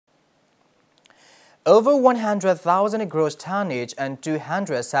Over 100,000 gross tonnage and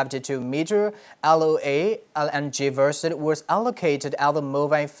 272-meter LOA LNG vessel was allocated at the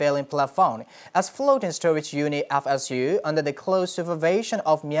mobile filling platform as floating storage unit FSU under the close supervision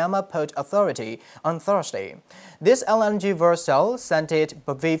of Myanmar Port Authority on Thursday. This LNG vessel sent it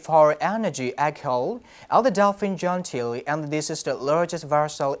before energy echo at the Dolphin Gentile, and this is the largest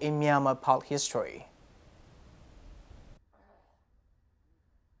vessel in Myanmar port history.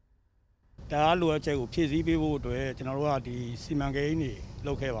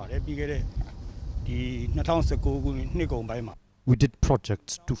 We did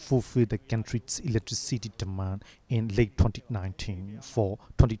projects to fulfill the country's electricity demand in late 2019 for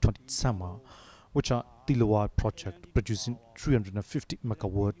 2020 summer, which are Tilawa project producing 350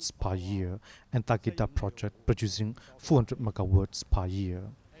 megawatts per year and Takeda project producing 400 megawatts per year.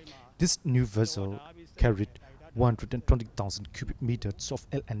 This new vessel carried 120,000 cubic meters of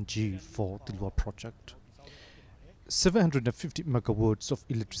LNG for the Tilawa project. 750 megawatts of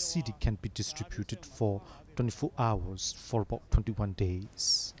electricity can be distributed for 24 hours for about 21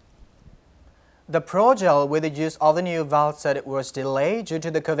 days. The project with the use of the new vessel was delayed due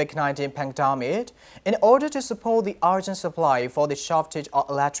to the COVID-19 pandemic. In order to support the urgent supply for the shortage of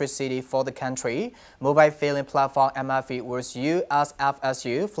electricity for the country, mobile filling platform MFE was used as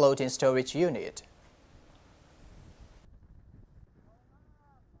FSU floating storage unit.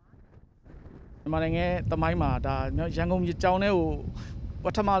 This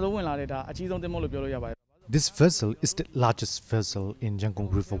vessel is the largest vessel in Yangon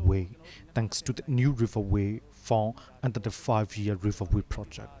Riverway, thanks to the new riverway formed under the 5-year riverway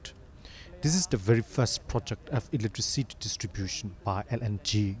project. This is the very first project of electricity distribution by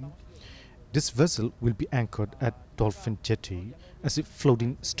LNG. This vessel will be anchored at Dolphin Jetty as a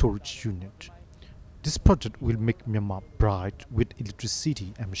floating storage unit. This project will make Myanmar bright with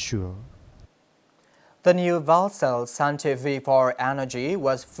electricity, I'm sure. The new vessel, mitv for energy,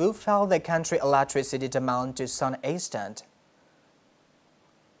 was fulfill the country electricity demand to some extent.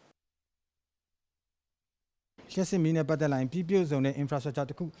 This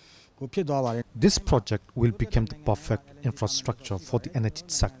project will become the perfect infrastructure for the energy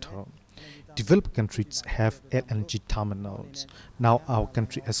sector. Developed countries have LNG terminals. Now our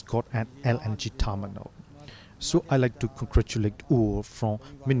country has got an LNG terminal. So I like to congratulate all from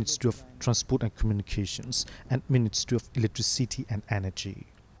Ministry of Transport and Communications and Ministry of Electricity and Energy.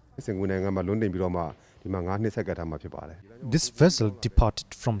 This vessel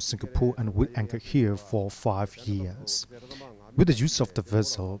departed from Singapore and will anchor here for 5 years. With the use of the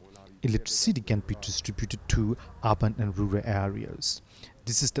vessel, electricity can be distributed to urban and rural areas.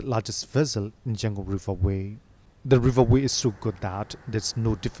 This is the largest vessel in Yangon Riverway. The riverway is so good that there's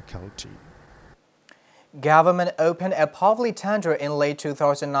no difficulty. Government opened a public tender in late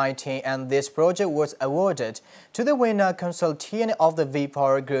 2019, and this project was awarded to the winner consortium of the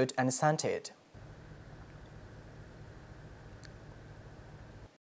V-Power Group and sent it.